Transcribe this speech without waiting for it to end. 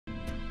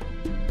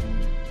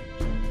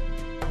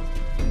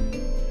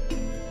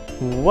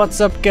What's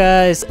up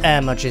guys,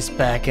 Amaj is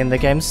back in the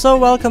game, so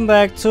welcome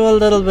back to a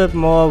little bit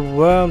more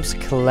Worms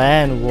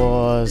Clan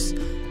Wars.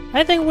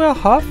 I think we're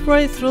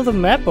halfway through the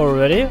map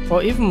already,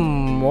 or even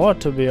more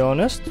to be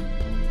honest.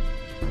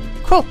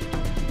 Cool,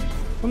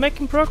 we're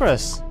making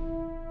progress.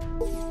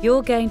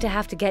 You're going to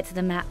have to get to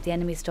the map the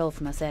enemy stole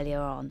from us earlier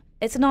on.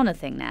 It's an honor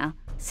thing now.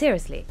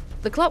 Seriously.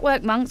 The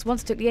Clockwork Monks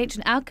once took the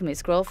ancient alchemy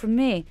scroll from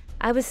me.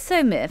 I was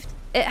so miffed.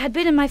 It had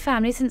been in my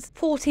family since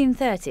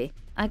 1430.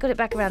 I got it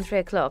back around 3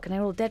 o'clock and they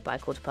were all dead by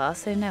 1:15,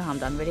 so no harm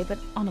done really, but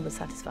honor was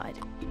satisfied.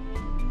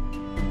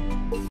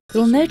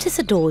 You'll notice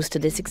the doors to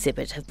this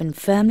exhibit have been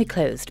firmly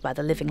closed by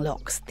the living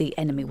locks, the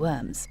enemy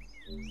worms.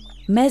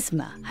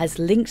 Mesmer has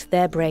linked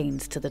their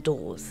brains to the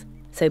doors.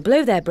 So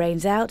blow their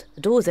brains out,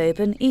 the doors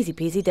open, easy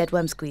peasy, dead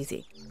worm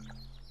squeezy.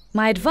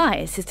 My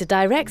advice is to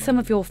direct some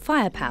of your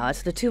firepower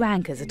to the 2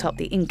 anchors atop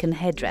the Incan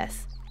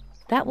headdress.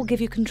 That will give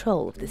you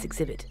control of this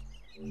exhibit.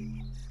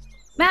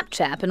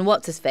 Mapchap and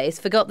What's-His-Face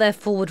forgot their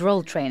forward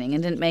roll training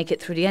and didn't make it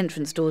through the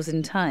entrance doors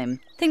in time.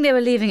 Think they were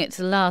leaving it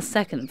to the last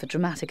second for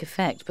dramatic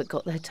effect, but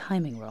got their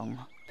timing wrong.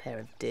 Pair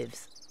of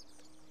divs.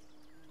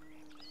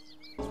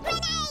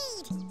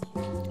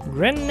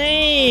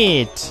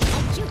 Grenade!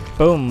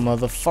 Boom,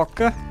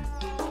 motherfucker.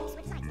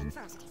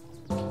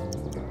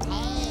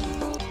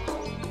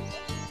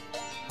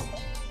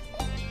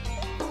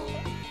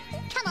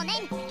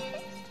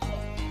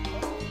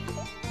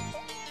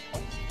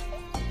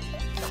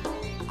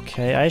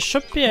 Okay, I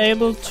should be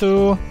able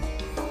to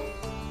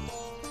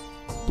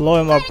blow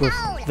him up with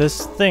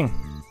this thing.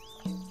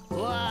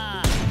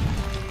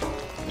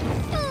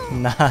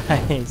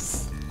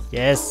 Nice.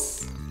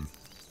 Yes.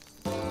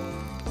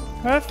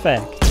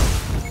 Perfect.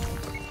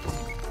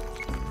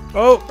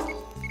 Oh!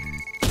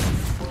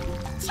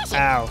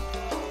 Ow.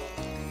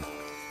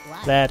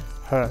 That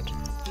hurt.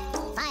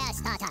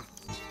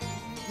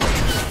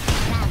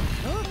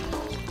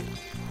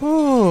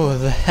 Ooh,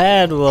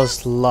 that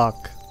was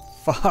luck.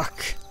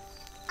 Fuck.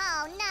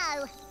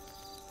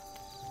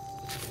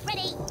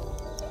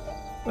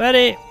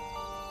 Ready.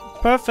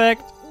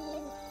 Perfect.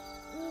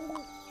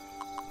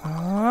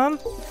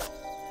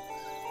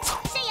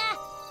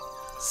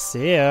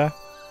 See ya.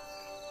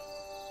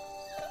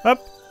 Up.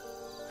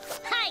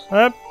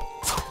 Up.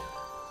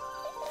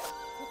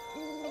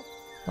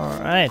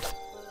 Alright.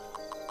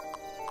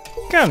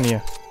 Come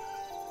here.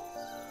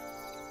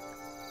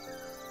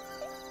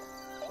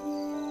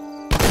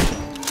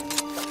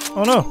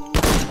 Oh no.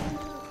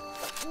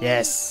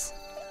 Yes.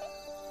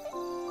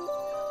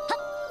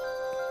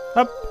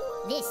 Up.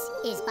 This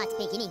is but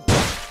beginning.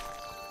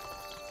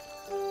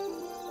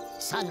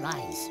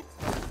 Sunrise.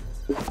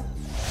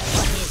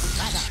 What is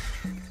brother?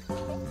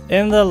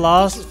 In the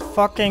last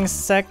fucking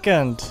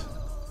second.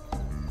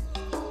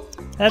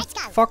 That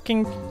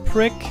fucking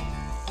prick.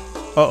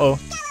 Uh-oh.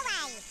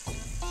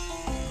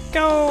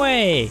 Go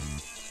away.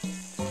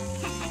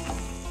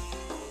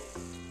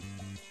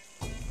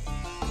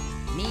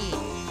 Me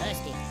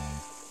thirsty.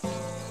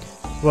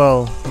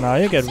 Well, now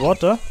you get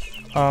water.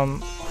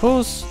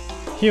 Who's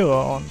hero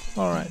on?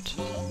 Alright.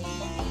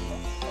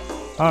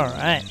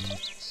 Alright.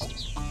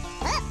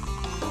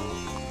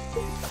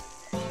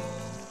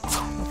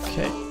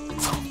 Okay.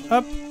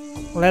 Up.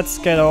 Let's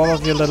get all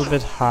of you a little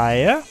bit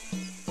higher.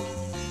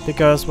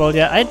 Because, well,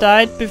 yeah, I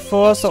died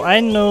before, so I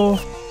know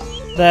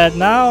that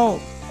now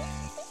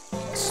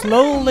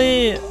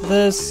slowly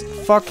this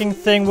fucking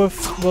thing will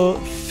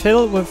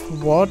fill with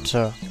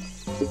water.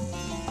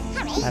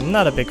 I'm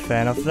not a big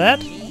fan of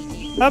that.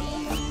 Up.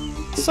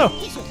 So.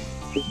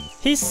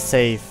 He's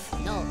safe.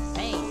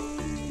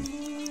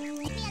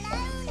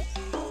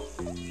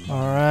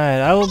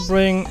 Alright, I will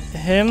bring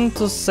him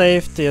to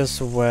safety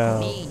as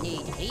well.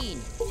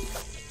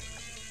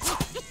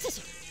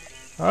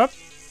 Up.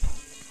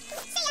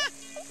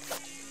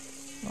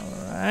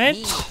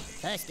 Alright.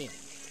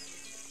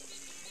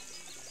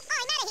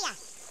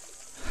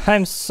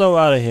 I'm so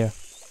out of here.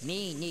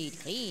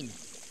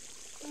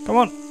 Come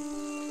on.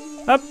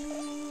 Up.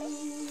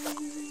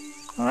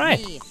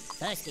 Alright.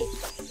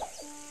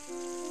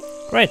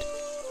 Great.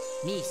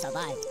 Me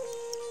survive.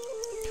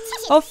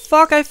 Oh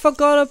fuck, I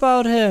forgot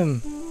about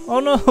him. Oh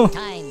no.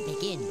 Time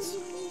begins.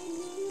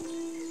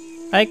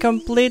 I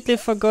completely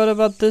forgot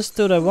about this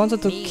dude. I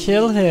wanted to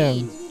kill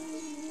him.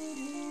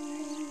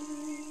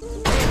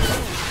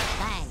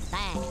 Bang,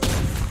 bang.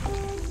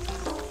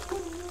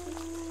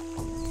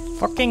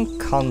 Fucking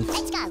cunt.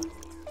 Let's go.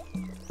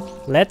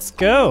 Let's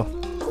go.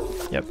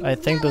 Yep, I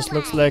think this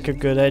looks like a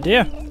good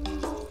idea.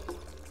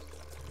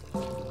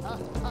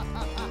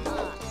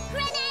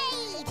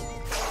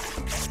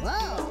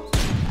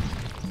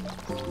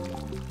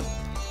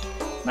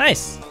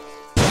 Nice.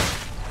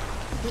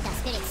 With the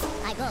spirits,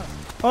 I go.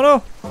 Oh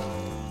no.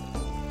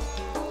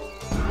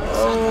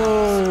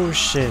 Oh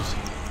shit.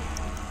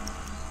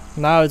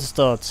 Now it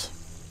starts.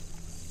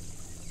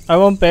 I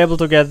won't be able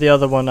to get the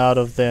other one out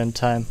of there in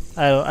time.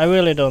 I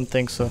really don't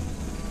think so.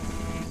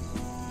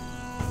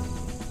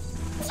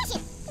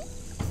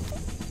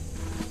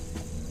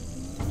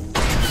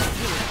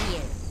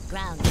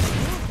 Ground.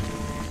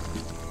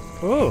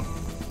 Ooh.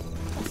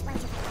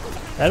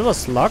 That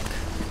was luck.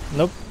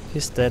 Nope,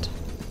 he's dead.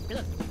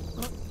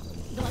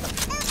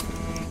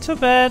 Too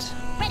bad.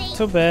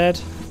 Too bad.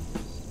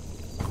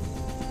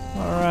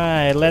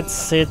 Alright, let's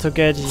see to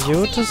get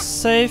you to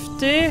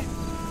safety.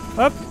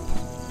 Up.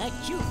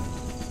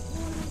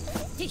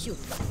 Tissue.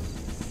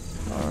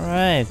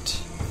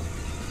 Alright.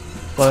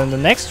 Well, in the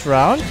next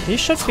round, he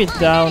should be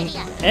down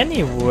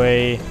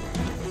anyway.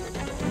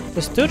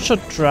 This dude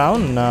should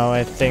drown now,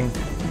 I think.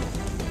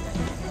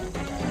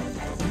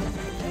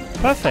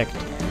 Perfect.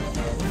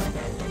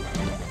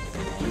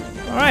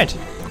 Alright,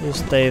 you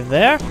stay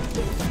there.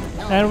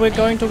 And we're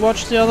going to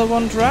watch the other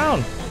one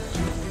drown.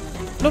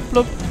 Bloop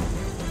bloop.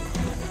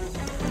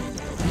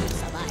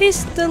 He's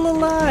still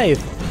alive!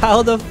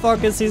 How the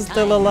fuck is he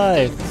still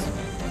alive?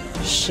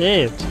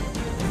 Shit.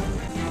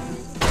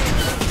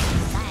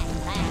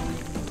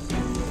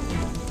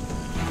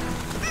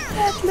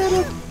 That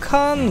little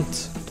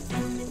cunt!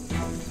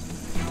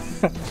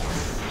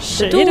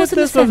 Shit, he did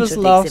this with his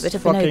last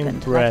fucking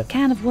breath. Like a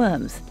can of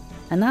worms.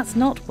 And that's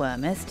not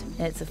wormist,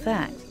 it's a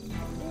fact.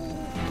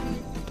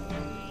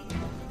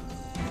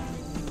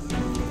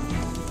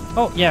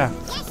 Oh, yeah.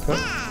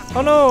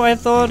 Oh no, I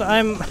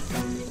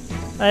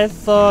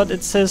thought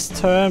it's his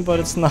turn, but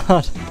it's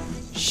not.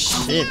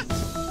 Shit.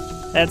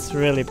 That's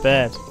really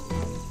bad.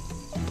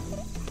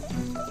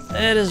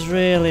 That is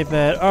really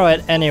bad.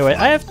 Alright, anyway,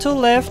 I have 2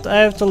 left.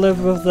 I have to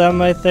live with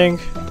them, I think.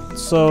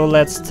 So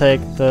let's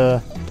take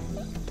the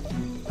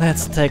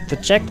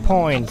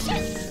checkpoint.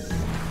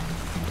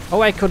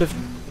 Oh, I could have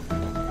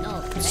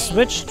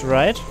switched,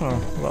 right?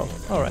 Oh, well,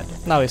 alright.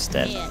 Now he's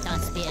dead.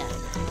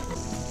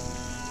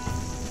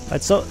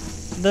 Right, so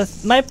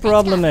my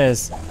problem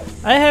is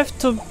I have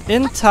to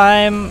in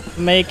time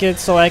make it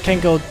so I can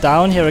go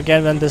down here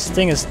again when this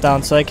thing is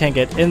down, so I can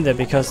get in there,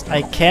 because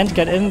I can't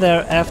get in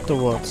there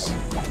afterwards.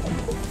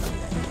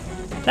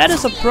 That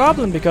is a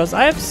problem because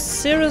I have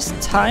serious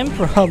time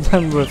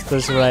problem with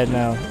this right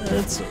now.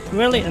 It's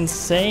really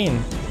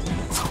insane.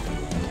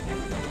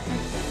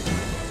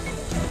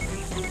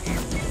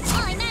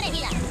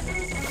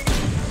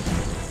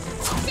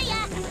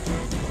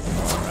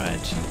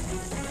 Alright.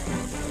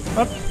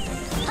 Up.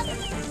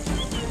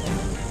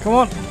 Come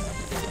on.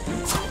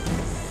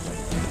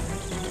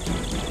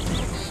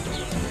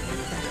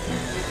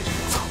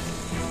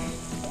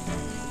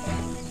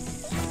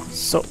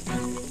 So.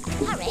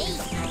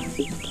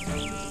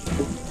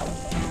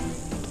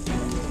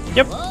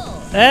 Yep.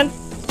 And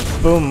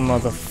boom,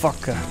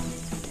 motherfucker.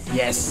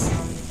 Yes.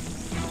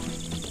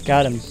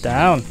 Got him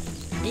down.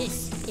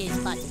 This is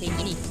but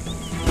beginning.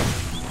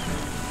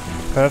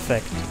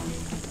 Perfect.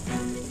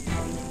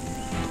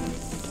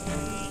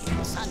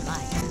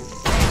 Sunrise.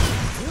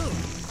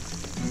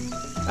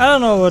 I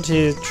don't know what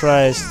he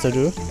tries to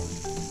do.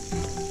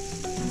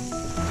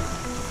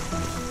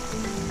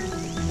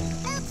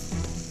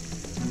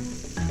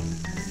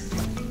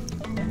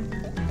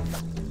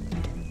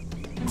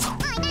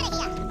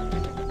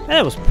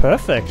 That was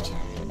perfect.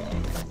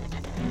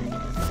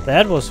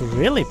 That was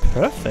really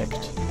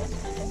perfect.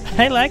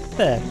 I like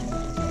that.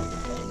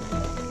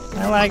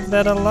 I like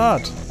that a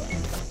lot.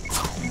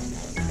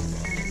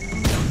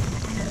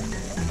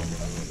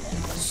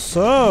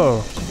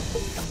 So,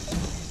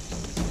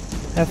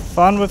 have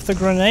fun with the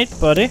grenade,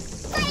 buddy.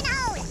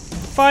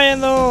 Fire in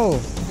the hole!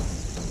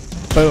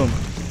 Boom.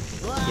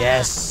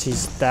 Yes,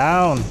 he's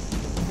down.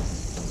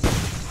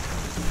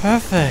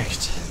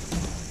 Perfect.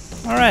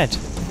 Alright.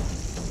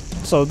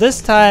 So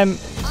this time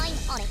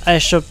I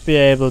should be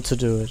able to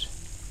do it.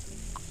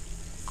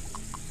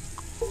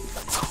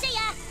 See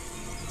ya.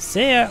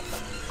 See ya.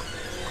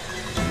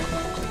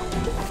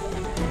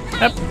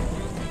 Yep.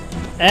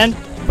 And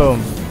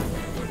boom.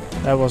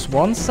 That was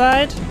one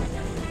side.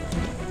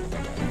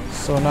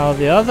 So now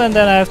the other, and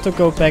then I have to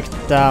go back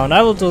down.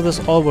 I will do this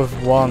all with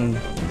one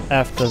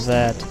after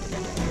that.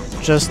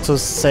 Just to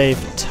save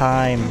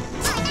time.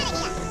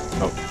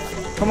 Oh,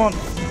 come on.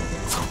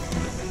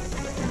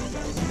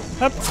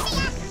 Up.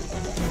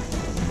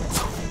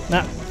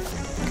 Nah,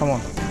 come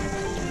on.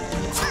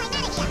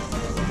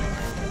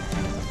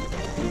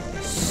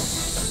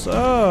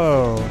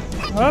 So,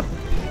 up.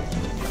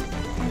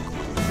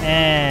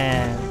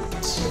 And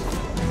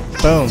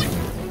boom.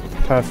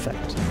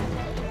 Perfect.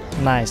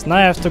 Nice. Now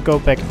I have to go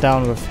back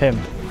down with him.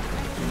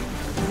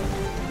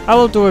 I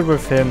will do it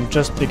with him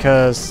just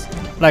because,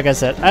 like I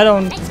said, I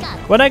don't...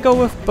 When I go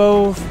with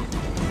both,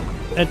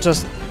 it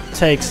just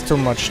takes too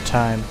much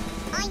time.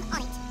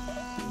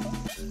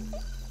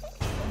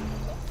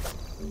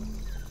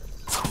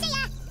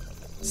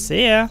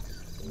 See ya.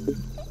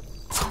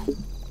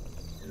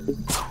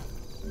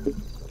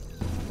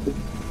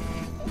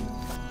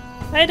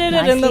 I did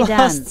it in the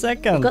last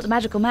second. We've got the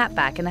magical map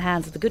back in the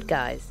hands of the good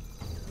guys.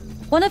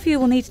 One of you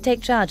will need to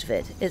take charge of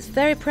it. It's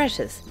very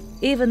precious,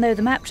 even though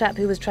the map chap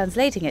who was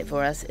translating it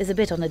for us is a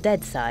bit on the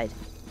dead side.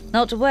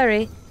 Not to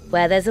worry.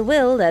 Where there's a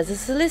will, there's a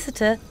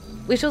solicitor.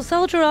 We shall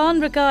soldier on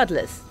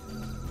regardless.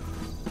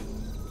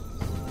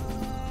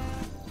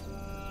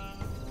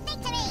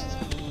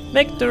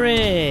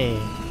 Victory!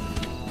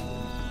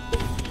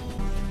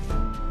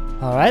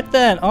 Alright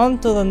then, on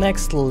to the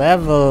next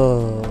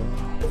level.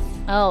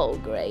 Oh,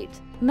 great.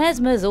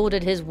 Mesmer's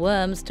ordered his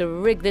worms to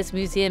rig this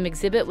museum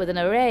exhibit with an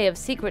array of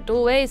secret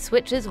doorways,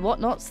 switches,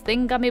 whatnots,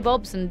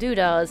 thingummybobs, and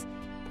doodahs.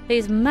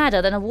 He's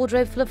madder than a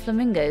wardrobe full of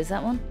flamingos,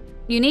 that one.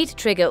 You need to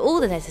trigger all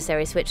the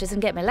necessary switches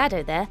and get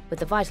Milado there with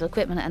the vital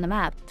equipment and the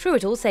map. Through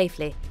it all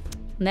safely.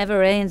 Never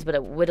rains, but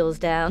it whittles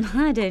down.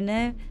 I don't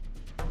know.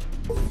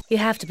 You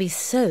have to be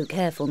so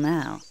careful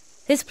now.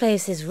 This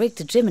place is rigged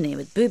to Jiminy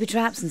with booby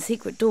traps and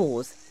secret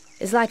doors.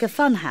 It's like a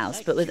fun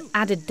house, but with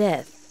added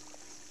death.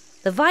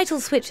 The vital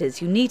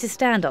switches you need to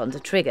stand on to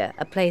trigger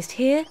are placed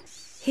here,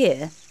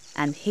 here,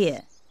 and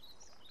here.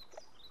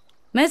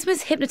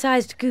 Mesmer's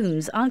hypnotised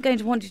goons aren't going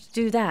to want you to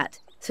do that,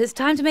 so it's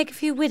time to make a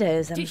few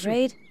widows, I'm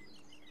afraid.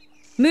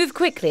 Move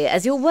quickly,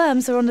 as your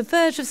worms are on the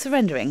verge of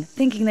surrendering,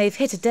 thinking they've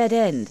hit a dead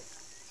end.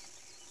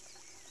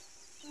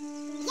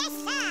 Yes,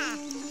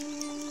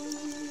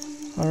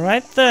 sir.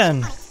 Alright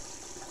then.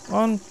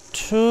 1,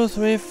 2,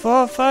 3,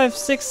 4, 5,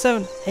 6,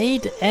 7,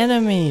 8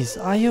 enemies.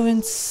 Are you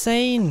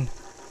insane?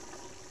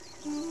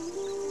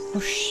 Oh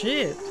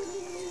shit.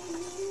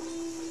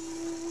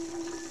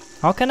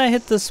 How can I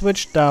hit the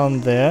switch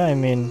down there? I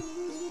mean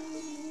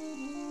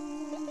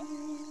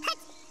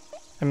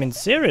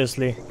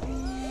seriously.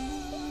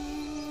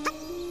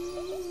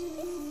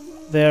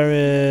 There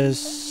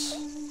is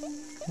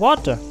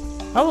water.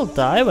 I will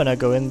die when I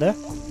go in there.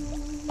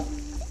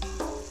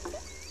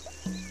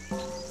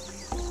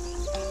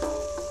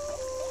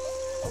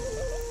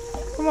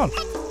 Come on.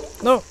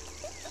 No.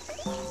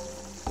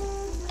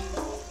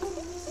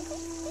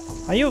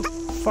 Are you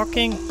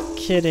fucking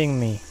kidding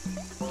me?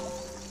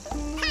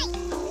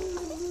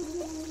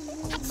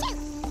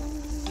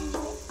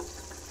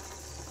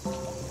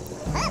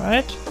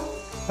 Alright.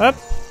 Up.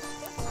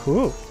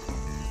 Cool.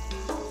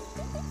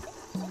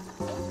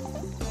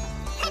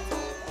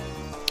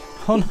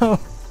 Oh no.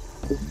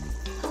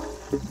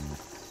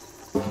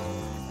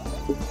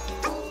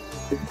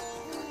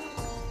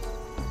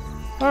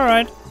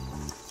 Alright.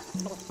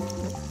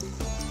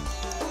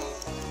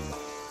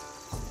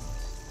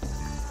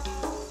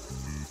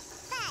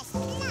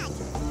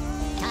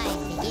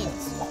 Time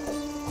begins.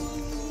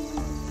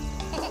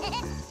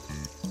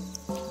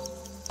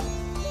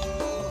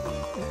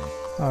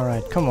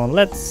 Alright, come on,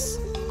 let's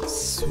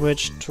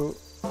switch to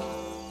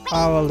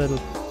our little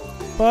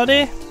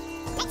body.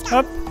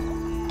 Up.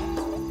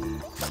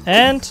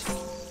 And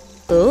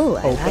Oh,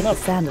 I Open like up.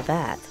 the sound of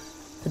that.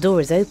 The door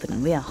is open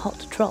and we are hot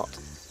to trot.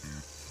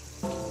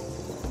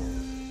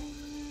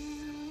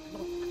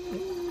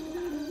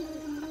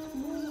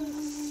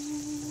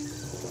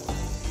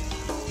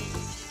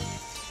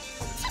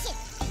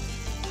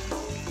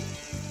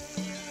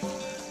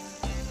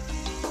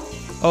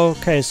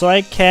 okay, so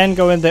I can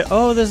go in there.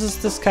 Oh, this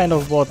is this kind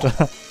of water.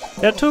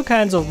 There are two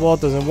kinds of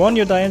waters. In one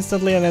you die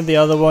instantly, and in the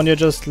other one you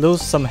just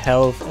lose some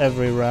health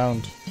every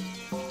round.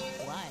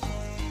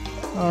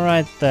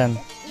 Alright then.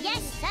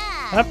 Yes,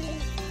 sir. Up.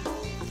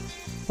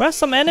 Where's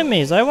some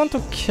enemies? I want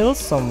to kill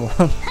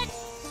someone.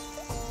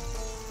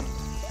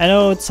 I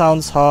know it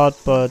sounds hard,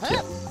 but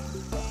yeah.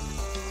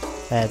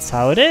 That's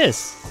how it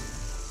is.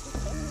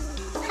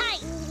 Hi.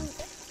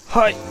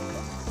 Hi.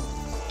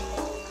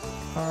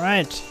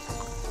 Alright.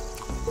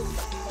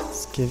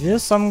 Let's give you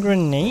some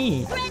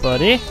grenade,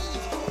 buddy.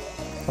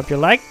 Hope you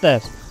like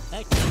that.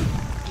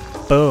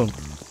 Boom.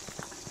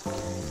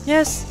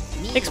 Yes.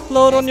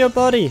 Explode on your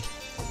body.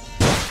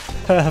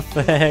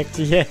 Perfect.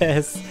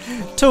 Yes.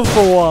 2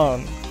 for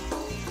 1.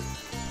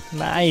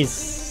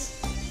 Nice.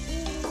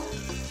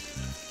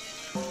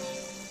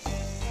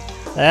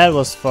 That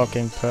was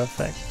fucking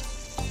perfect.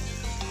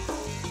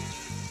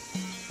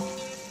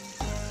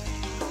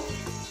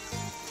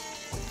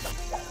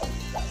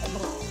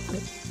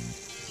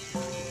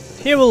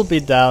 He will be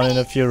down in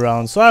a few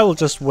rounds, so I will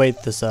just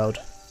wait this out.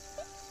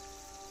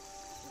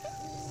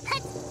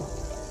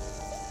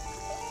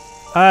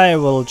 I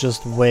will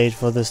just wait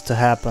for this to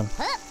happen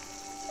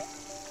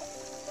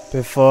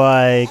before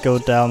I go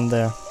down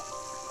there.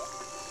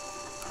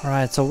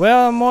 Alright, so where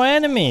are more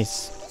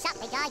enemies? What's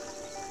up, big guy?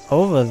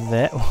 Over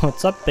there.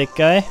 What's up, big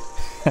guy?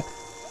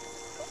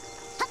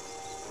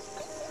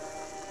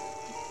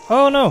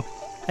 Oh no!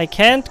 I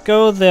can't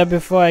go there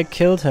before I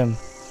killed him.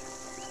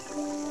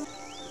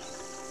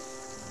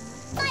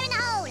 Fire in the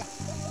hole.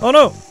 Oh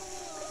no!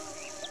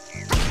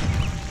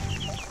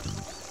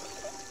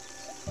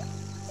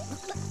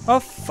 Oh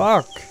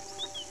fuck!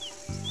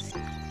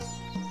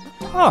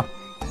 Oh!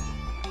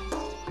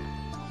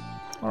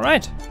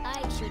 Alright.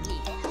 I should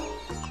leave.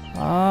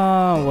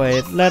 Ah,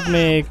 wait, let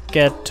me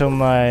get to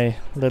my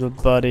little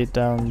buddy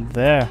down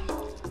there.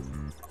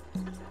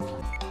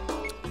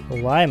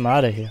 Why am I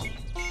out of here?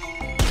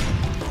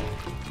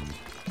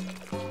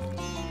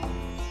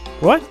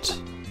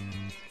 What?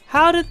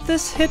 How did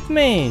this hit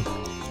me?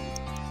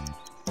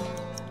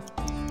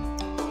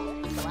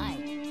 Why?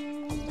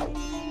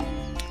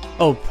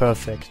 Oh,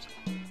 perfect.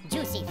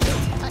 Juicy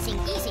fruit, tossing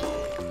easy.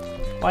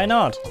 Why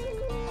not?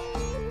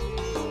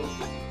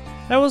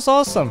 That was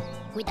awesome.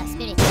 With the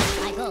spirit,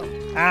 I go.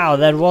 Ow,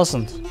 that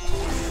wasn't.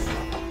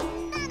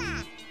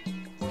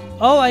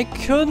 Oh, I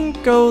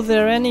couldn't go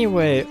there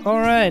anyway.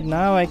 Alright,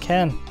 now I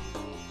can.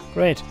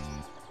 Great.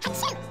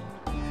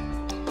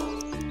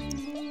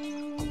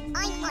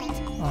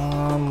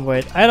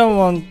 Wait, I don't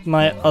want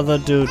my other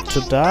dude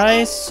to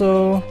die,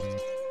 so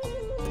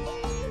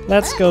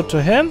let's go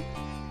to him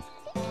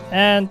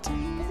and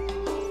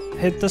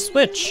hit the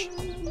switch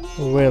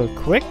real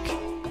quick.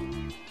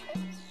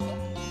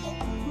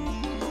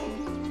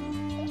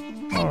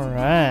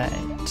 Alright.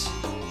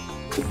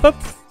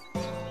 Boop.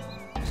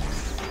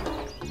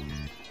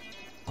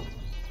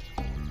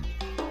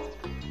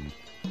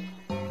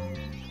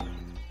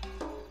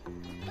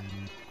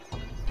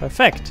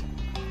 Perfect.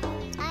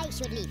 I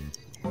should leave.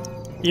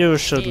 You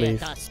should Spear, leave.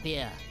 dot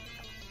spear.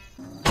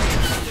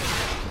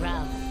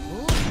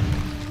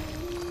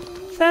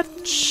 That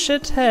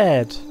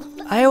shithead.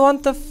 I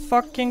want the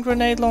fucking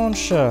grenade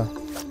launcher.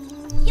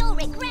 You'll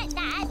regret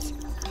that.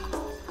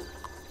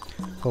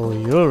 Oh,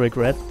 you'll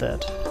regret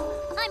that.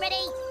 I'm ready.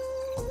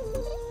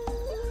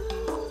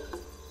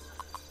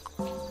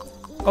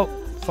 Oh,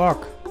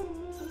 fuck.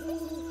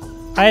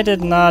 I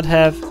did not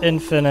have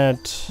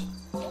infinite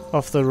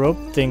of the rope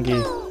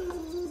thingy.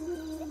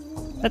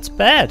 That's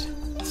bad.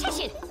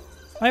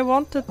 I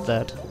wanted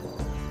that.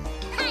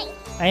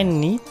 I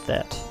need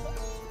that.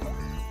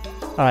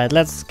 Alright,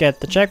 let's get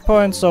the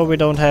checkpoint so we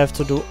don't have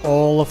to do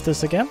all of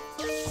this again.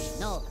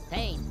 No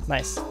pain.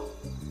 Nice.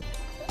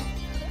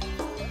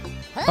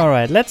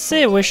 Alright, let's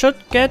see. We should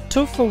get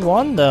 2 for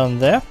 1 down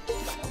there.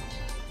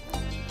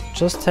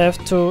 Just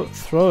have to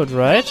throw it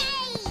right.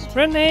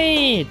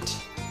 Grenade!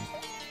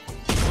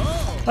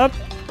 Up.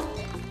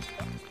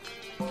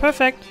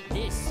 Perfect.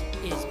 This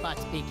is but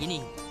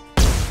beginning.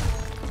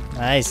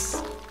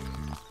 Nice.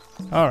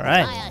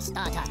 Alright. Fire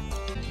starter.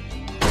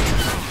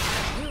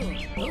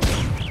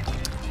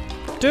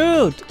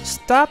 Dude,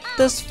 stop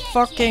this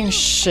fucking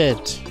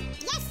shit.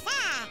 Yes,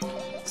 sir.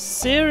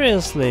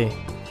 Seriously.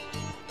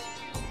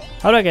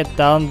 How do I get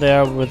down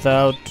there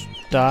without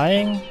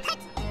dying?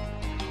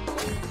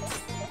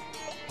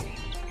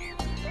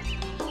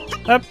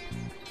 Up.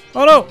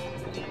 Oh no.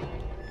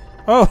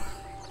 Oh.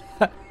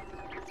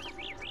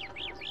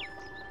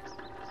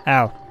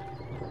 Ow.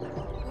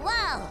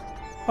 Whoa.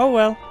 Oh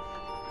well.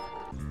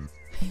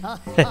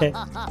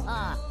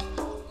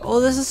 Oh,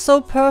 this is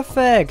so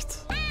perfect.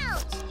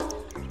 Ouch.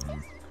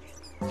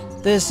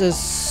 This is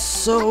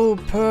so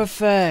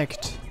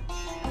perfect.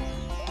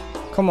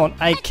 Come on,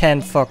 I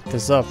can't fuck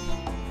this up.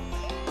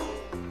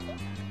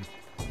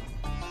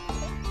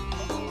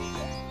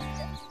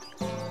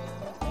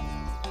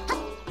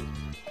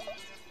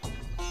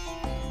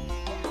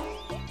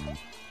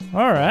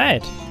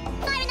 Alright.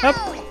 Fire in the Up.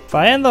 hole.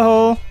 Fire in the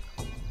hole.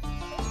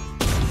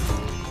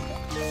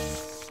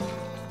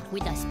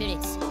 With the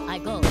spirits, I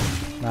go.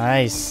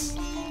 Nice.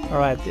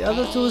 Alright, the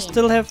other two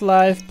still have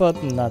life,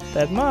 but not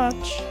that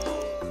much.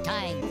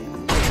 Time.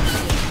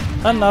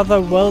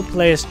 Another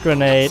well-placed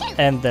grenade,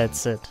 and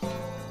that's it.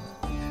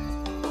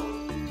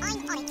 I'm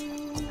on it.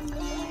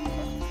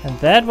 And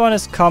that one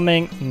is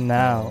coming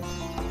now.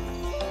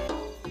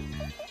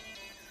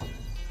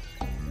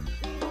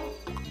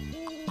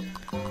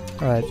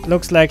 Alright,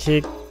 looks like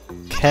he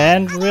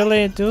can't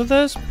really do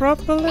this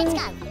properly. Let's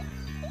go.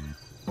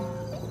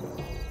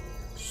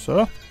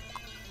 So,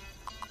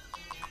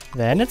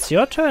 then it's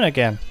your turn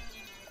again.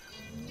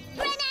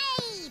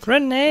 Grenade.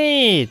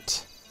 Grenade!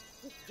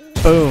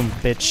 Boom,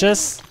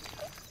 bitches.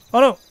 Oh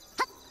no!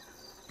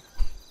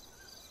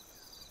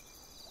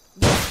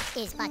 This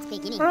is but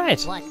beginning.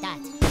 Right, What that?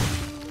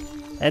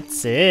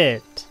 that's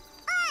it.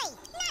 Oi,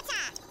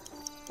 Nutter.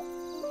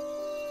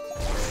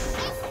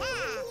 Yes,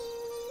 sir.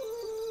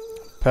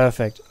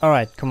 Perfect.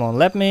 Alright, come on,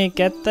 let me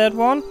get that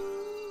one.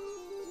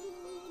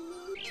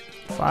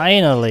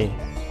 Finally.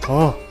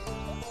 Oh,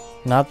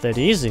 not that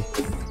easy.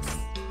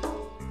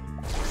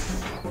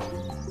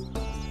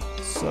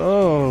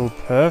 So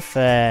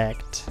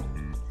perfect.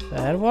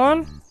 That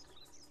one?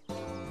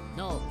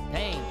 No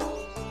pain.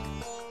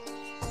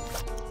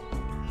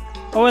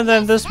 Oh, and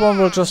then this one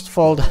will just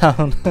fall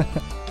down.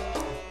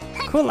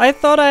 Cool, I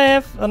thought I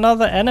have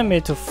another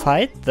enemy to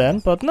fight then,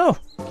 but no.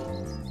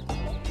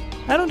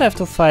 I don't have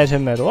to fight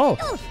him at all.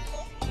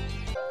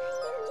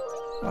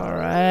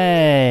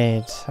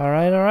 Alright,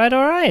 alright, alright,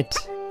 alright.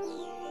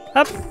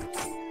 Up.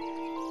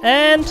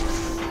 And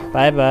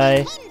bye-bye.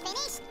 Him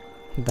finished.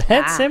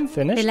 That's him The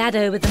finished.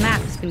 laddo with the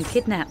map has been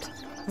kidnapped.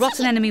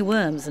 Rotten enemy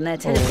worms and their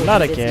teleporting not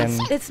business.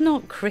 again. It's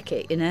not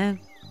cricket, you know.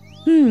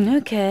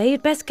 Okay,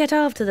 you'd best get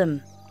after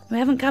them. We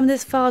haven't come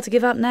this far to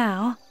give up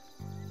now.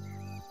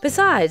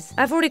 Besides,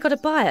 I've already got a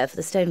buyer for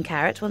the stone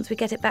carrot once we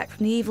get it back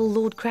from the evil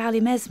Lord Crowley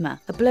Mesmer,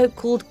 a bloke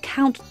called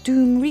Count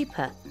Doom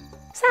Reaper.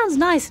 Sounds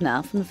nice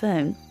enough on the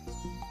phone.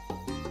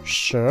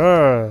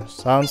 Sure,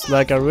 sounds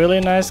like a really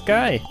nice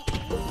guy.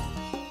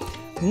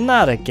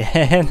 Not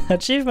again.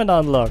 Achievement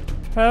unlocked.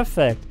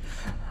 Perfect.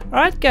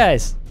 Alright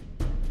guys.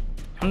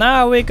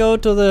 Now we go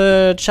to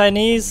the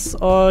Chinese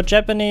or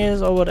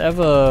Japanese or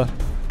whatever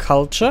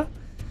culture.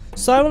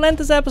 So I will end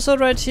this episode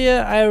right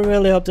here. I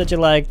really hope that you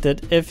liked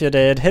it. If you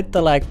did, hit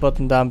the like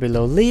button down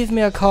below, leave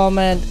me a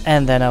comment,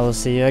 and then I will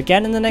see you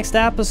again in the next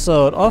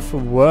episode of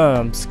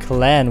Worms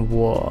Clan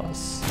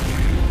Wars.